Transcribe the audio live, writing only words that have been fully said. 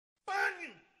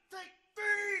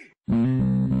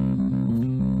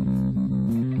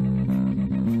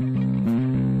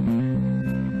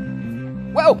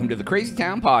Welcome to the Crazy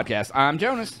Town Podcast. I'm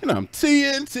Jonas. And I'm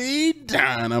TNT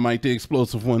Dynamite, the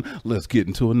explosive one. Let's get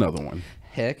into another one.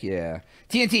 Heck yeah.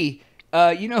 TNT,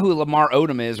 you know who Lamar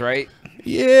Odom is, right?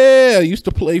 Yeah, used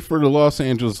to play for the Los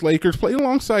Angeles Lakers. Played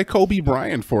alongside Kobe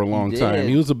Bryant for a long time.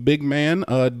 He was a big man,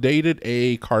 dated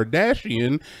a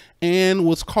Kardashian, and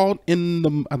was caught in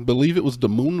the, I believe it was the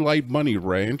Moonlight Bunny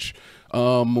Ranch,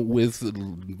 with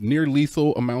near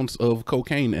lethal amounts of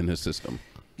cocaine in his system.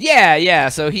 Yeah.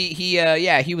 So he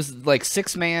was like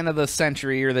sixth man of the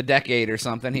century or the decade or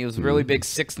something. He was a really big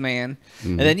sixth man.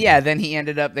 And then he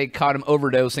ended up, they caught him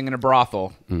overdosing in a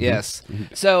brothel. Yes.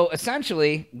 So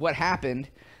essentially what happened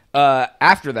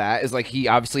after that is like he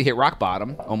obviously hit rock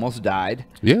bottom, almost died.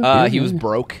 He was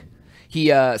broke.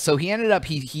 So he ended up,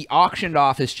 he auctioned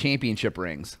off his championship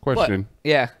rings. Question.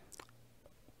 Yeah.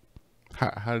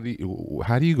 How do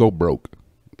you go broke?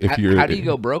 How do you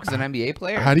go broke as an NBA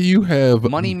player? How do you have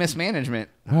money mismanagement,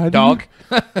 dog?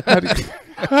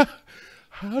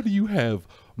 How do you have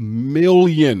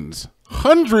millions,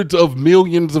 hundreds of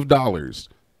millions of dollars,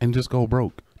 and just go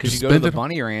broke? Because you go to the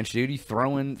bunny ranch, dude. You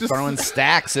throwing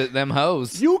stacks at them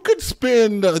hoes. You could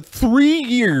spend 3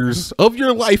 years of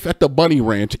your life at the bunny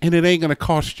ranch, and it ain't gonna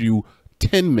cost you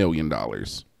 $10 million.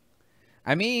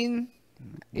 I mean,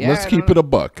 yeah, let's keep it a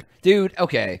buck, dude.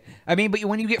 Okay, I mean, but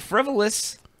when you get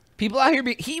frivolous. People out here,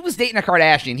 he was dating a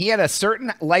Kardashian. He had a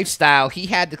certain lifestyle he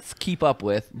had to keep up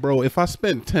with. Bro, if I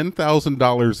spent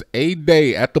 $10,000 a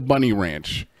day at the bunny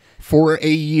ranch for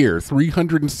a year,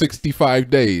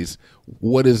 365 days,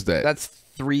 what is that? That's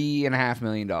 $3.5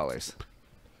 million.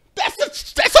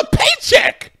 That's a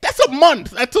paycheck. That's a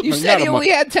month. That's a You said he only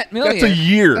had $10 million. That's a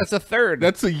year. That's a third.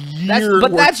 That's a year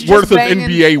worth of banging,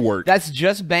 NBA work. That's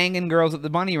just banging girls at the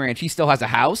bunny ranch. He still has a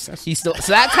house. So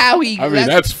that's how he. I mean,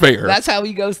 that's fair. That's how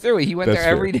he goes through it. He went there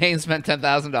every day and spent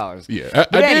 $10,000. Yeah,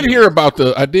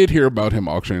 I did hear about him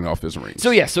auctioning off his rings.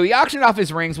 So so he auctioned off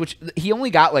his rings, which he only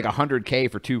got like $100K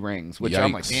for 2 rings, which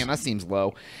I'm like, damn, that seems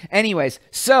low. Anyways,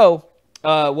 so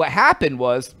what happened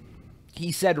was,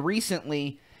 he said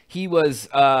recently. He was,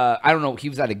 I don't know, he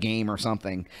was at a game or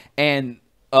something, and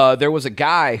there was a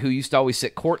guy who used to always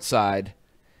sit courtside,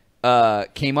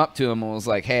 came up to him and was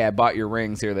like, hey, I bought your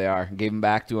rings, here they are. Gave them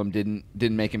back to him, didn't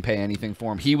make him pay anything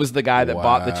for him. He was the guy that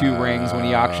bought the 2 rings when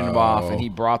he auctioned them off, and he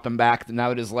brought them back. Now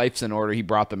that his life's in order, he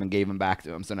brought them and gave them back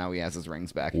to him, so now he has his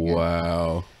rings back again.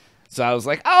 Wow. So I was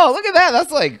like, oh, look at that.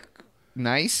 That's like...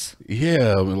 nice.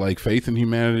 Yeah, I mean, like faith in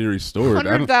humanity restored.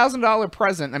 $100,000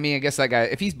 present. I mean, I guess that guy,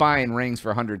 if he's buying rings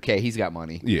for $100K, he's got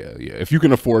money. Yeah. If you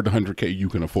can afford the $100K, you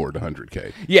can afford the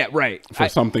 $100K. Yeah, right. For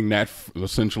something that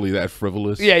essentially that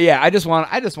frivolous. Yeah. I just want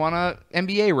a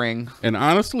NBA ring. And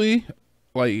honestly,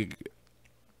 like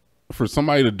for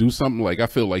somebody to do something, like I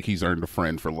feel like he's earned a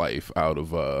friend for life out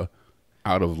of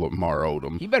Lamar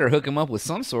Odom. He better hook him up with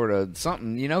some sort of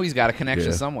something. You know, he's got a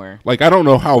connection somewhere. Like I don't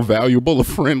know how valuable a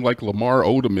friend like Lamar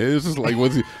Odom is. It's like,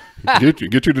 what's he get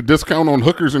you the discount on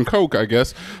hookers and coke, I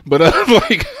guess. But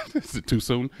like, is it too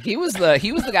soon? He was the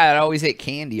guy that always ate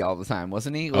candy all the time,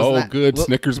 wasn't he? Good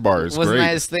Snickers bars. Wasn't great.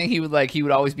 That his thing? He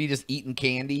would always be just eating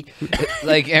candy.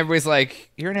 Like everybody's like,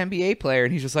 you're an NBA player,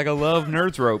 and he's just like, I love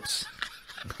Nerds ropes.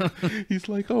 He's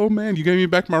like, oh man, you gave me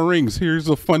back my rings. Here's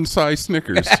a fun size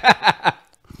Snickers.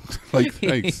 Like,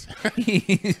 thanks.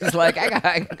 He's like,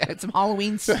 I got some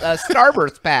Halloween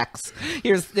Starburst packs.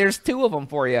 There's 2 of them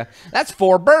for you. That's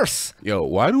 4 bursts. Yo,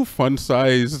 why do fun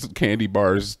size candy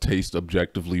bars taste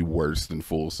objectively worse than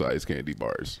full size candy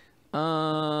bars?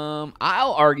 I'll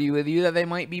argue with you that they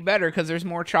might be better because there's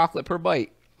more chocolate per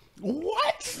bite.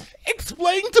 What?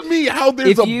 Explain to me how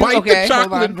there's a bite to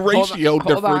chocolate ratio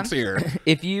difference here.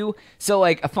 So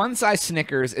like a fun size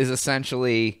Snickers is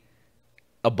essentially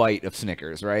a bite of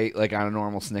Snickers, right? Like on a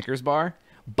normal Snickers bar.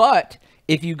 But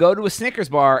if you go to a Snickers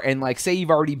bar and like say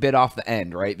you've already bit off the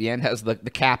end, right? The end has the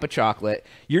cap of chocolate.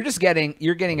 You're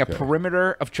getting a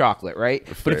perimeter of chocolate, right?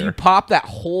 Fair. But if you pop that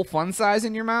whole fun size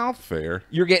in your mouth,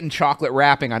 you're getting chocolate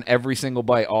wrapping on every single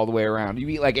bite all the way around. You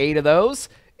eat like 8 of those.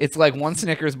 It's like 1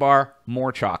 Snickers bar,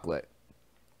 more chocolate.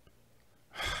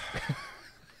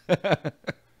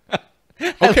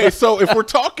 Okay, so if we're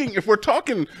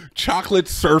talking chocolate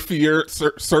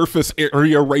surface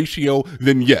area ratio,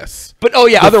 then yes. But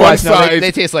otherwise no,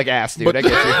 they taste like ass, dude. I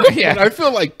get you. Yeah. I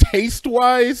feel like taste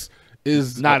wise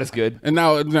is not as good. And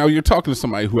now you're talking to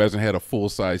somebody who hasn't had a full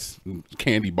size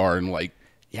candy bar in like.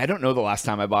 Yeah, I don't know the last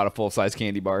time I bought a full size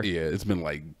candy bar. Yeah, it's been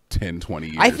like 10, 20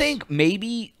 years. I think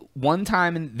maybe one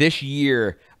time in this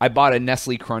year I bought a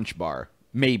Nestle Crunch bar.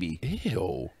 Maybe.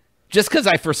 Ew. Just because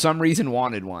I for some reason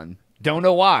wanted one. Don't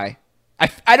know why.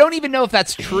 I don't even know if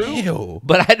that's true, Ew.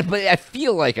 but I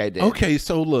feel like I did. Okay,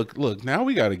 so look, now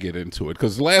we got to get into it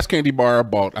because the last candy bar I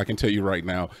bought, I can tell you right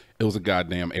now, it was a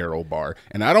goddamn Aero bar,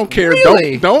 and I don't care.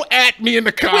 Really? Don't at me in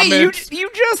the comments.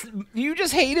 Wait, you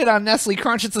just hated on Nestle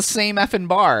Crunch. It's the same effing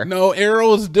bar. No,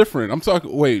 Aero is different. I'm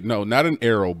talking. Wait, no, not an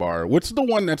Aero bar. What's the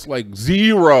one that's like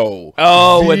zero?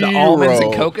 Oh, with the almonds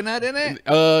and coconut in it.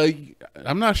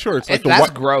 I'm not sure. It's like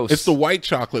that's gross. It's the white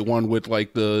chocolate one with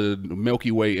like the Milky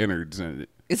Way innards in it.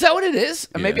 Is that what it is?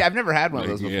 Yeah. Maybe I've never had one of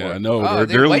those before. Yeah, no,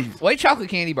 Oh, white chocolate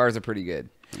candy bars are pretty good.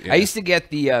 Yeah. I used to get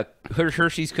the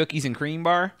Hershey's cookies and cream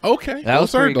bar. Okay,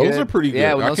 those are pretty good.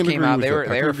 Yeah, when I those can came agree out, with they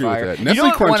were that. fire. You Nestle know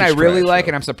what Crunch one I is really trash, like,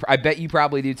 though. and I bet you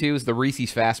probably do too, is the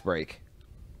Reese's Fast Break.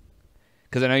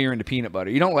 Because I know you're into peanut butter.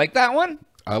 You don't like that one?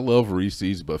 I love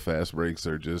Reese's, but Fast Breaks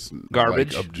are just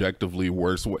garbage. Like, objectively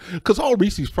worse. Because all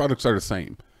Reese's products are the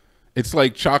same. It's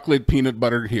like chocolate, peanut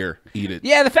butter. Here, eat it.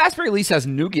 Yeah, the Fast Break at least has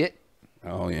nougat.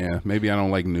 Oh yeah, maybe I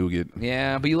don't like nougat.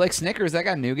 Yeah, but you like Snickers. That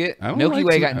got nougat. I don't Milky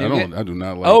Way got nougat. I do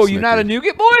not like. Oh, Snickers. you're not a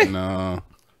nougat boy? No.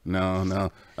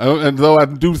 And though I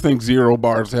do think zero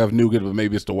bars have nougat, but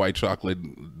maybe it's the white chocolate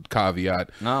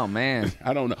caveat. Oh man,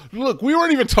 I don't know. Look, we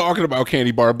weren't even talking about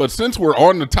candy bar, but since we're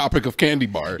on the topic of candy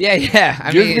bar,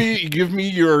 give me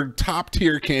your top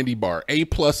tier candy bar, A+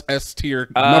 S tier,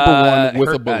 #1 with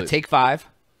a bullet. Take 5.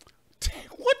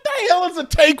 What the hell is a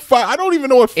Take 5? I don't even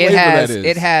know what flavor that is.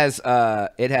 It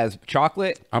has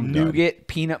chocolate, nougat,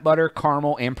 peanut butter,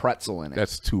 caramel, and pretzel in it.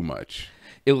 That's too much.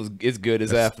 It's good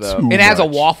as F though. It has a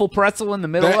waffle pretzel in the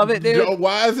middle of it, dude. Joe,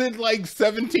 why is it like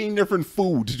 17 different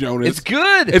foods, Jonas? It's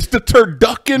good. It's the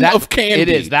turducken of candy. It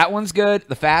is. That one's good.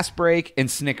 The Fast Break and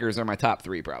Snickers are my top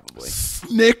 3 probably.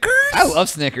 Snickers? I love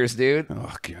Snickers, dude.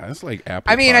 Oh god, it's like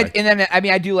apple pie.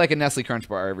 I I do like a Nestle Crunch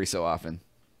bar every so often.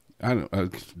 I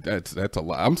don't. That's a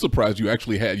lot. I'm surprised you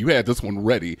actually had this one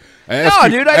ready. I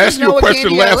asked you a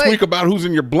question last week about who's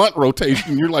in your blunt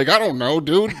rotation. You're like, I don't know,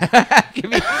 dude.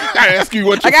 I ask you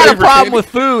what your I got a problem candy. with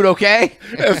food. Okay.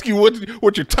 I ask you what's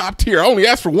your top tier. I only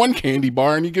asked for one candy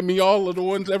bar, and you give me all of the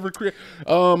ones ever created.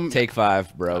 Take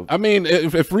 5, bro. I mean,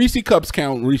 if Reese Cups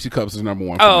count, Reese Cups is #1. For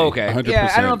me, okay. 100%.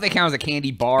 Yeah, I don't know if they count as a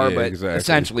candy bar, but exactly.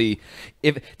 essentially,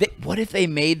 what if they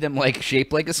made them like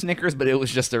shaped like a Snickers, but it was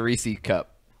just a Reese cup?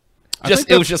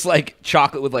 It was just like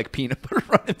chocolate with like peanut butter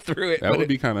running through it. That would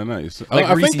be kind of nice. Like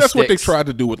I think that's sticks. what they tried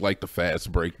to do with like the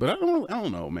Fast Break, but I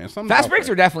don't know, man. Fast Breaks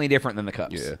are definitely different than the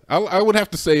cups. Yeah, I would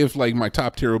have to say if like my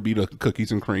top tier would be the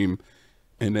cookies and cream,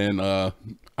 and then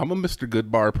I'm a Mr.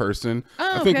 Good Bar person.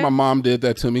 Oh, I think my mom did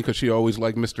that to me because she always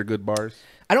liked Mr. Good Bars.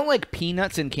 I don't like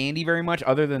peanuts and candy very much,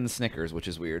 other than the Snickers, which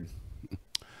is weird.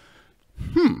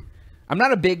 I'm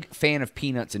not a big fan of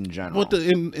peanuts in general. Well,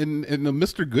 in the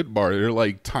Mr. Good Bar, they're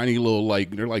like tiny little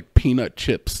they're like peanut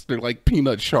chips. They're like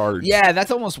peanut shards. Yeah, that's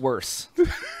almost worse.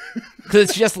 Because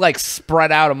it's just like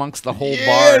spread out amongst the whole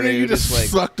bar, dude. You just like,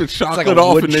 suck the chocolate like a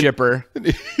off, wood and then chipper.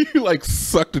 You like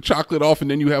suck the chocolate off,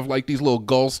 and then you have like these little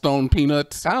gallstone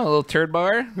peanuts. Oh, a little turd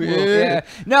bar. Yeah.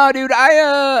 No, dude,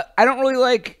 I don't really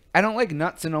like. I don't like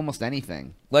nuts in almost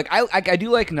anything. Like I do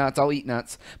like nuts. I'll eat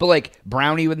nuts, but like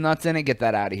brownie with nuts in it, get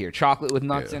that out of here. Chocolate with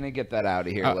nuts in it, get that out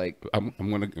of here. I'm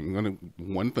gonna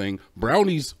one thing.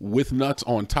 Brownies with nuts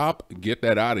on top, get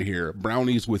that out of here.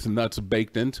 Brownies with nuts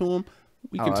baked into them.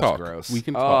 We can talk. Gross. We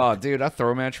can talk. Oh, dude, I throw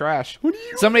them in the trash. What do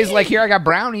you Somebody's mean? like, here, I got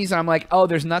brownies. And I'm like, oh,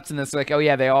 there's nuts in this. Like, oh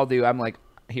yeah, they all do. I'm like,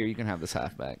 here, you can have this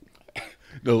half bag.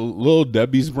 The little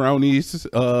Debbie's brownies,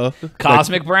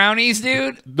 Cosmic brownies,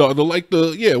 dude.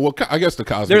 I guess the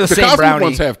cosmic. They're the same cosmic brownie.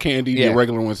 ones have candy. Yeah. The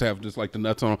regular ones have just like the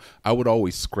nuts on them. I would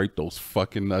always scrape those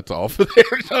fucking nuts off of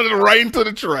there, right into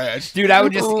the trash, dude. I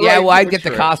would just I'd get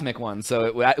the cosmic one.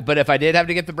 So, but if I did have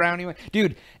to get the brownie one,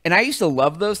 dude, and I used to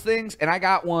love those things, and I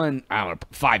got one. I don't know,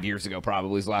 5 years ago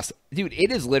probably was the last. Dude,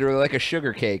 it is literally like a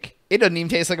sugar cake. It doesn't even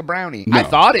taste like a brownie. No. I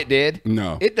thought it did.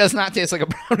 No. It does not taste like a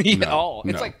brownie at all.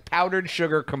 It's like powdered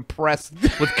sugar compressed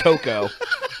with cocoa.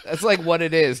 That's like what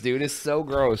it is, dude. It's so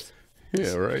gross.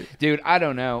 Yeah, right. Dude, I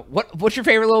don't know. What's your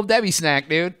favorite Little Debbie snack,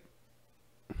 dude?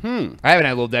 I haven't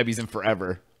had Little Debbie's in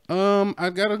forever. I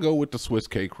gotta go with the Swiss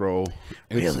cake roll.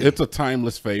 It's a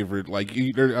timeless favorite. Like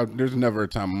there's never a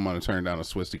time I'm gonna turn down a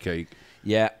Swissy cake.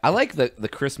 Yeah, I like the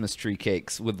Christmas tree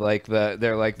cakes with like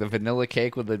they're like the vanilla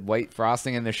cake with the white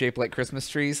frosting and they're shaped like Christmas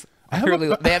trees.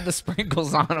 They have the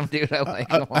sprinkles on them, dude. I like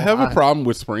them. I have a problem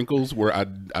with sprinkles where I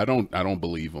don't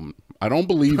believe them. I don't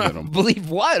believe in them. Believe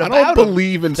what? I don't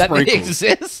believe in sprinkles. That they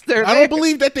exist. I don't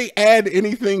believe that they add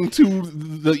anything to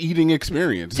the eating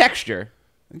experience. Texture.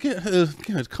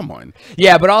 Come on.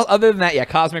 Yeah, but other than that, yeah,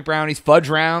 cosmic brownies, fudge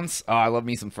rounds. Oh, I love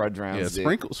me some fudge rounds.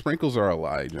 Yeah, sprinkles are a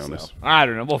lie, Jonas. So, I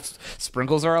don't know. Well,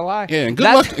 sprinkles are a lie. Yeah, and good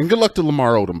luck to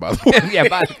Lamar Odom, by the way. Yeah,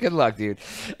 bye. Good luck, dude.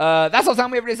 That's all the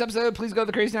time we have for today's episode. Please go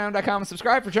to thecrazytown.com and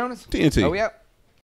subscribe for Jonas. TNT. Oh, yeah.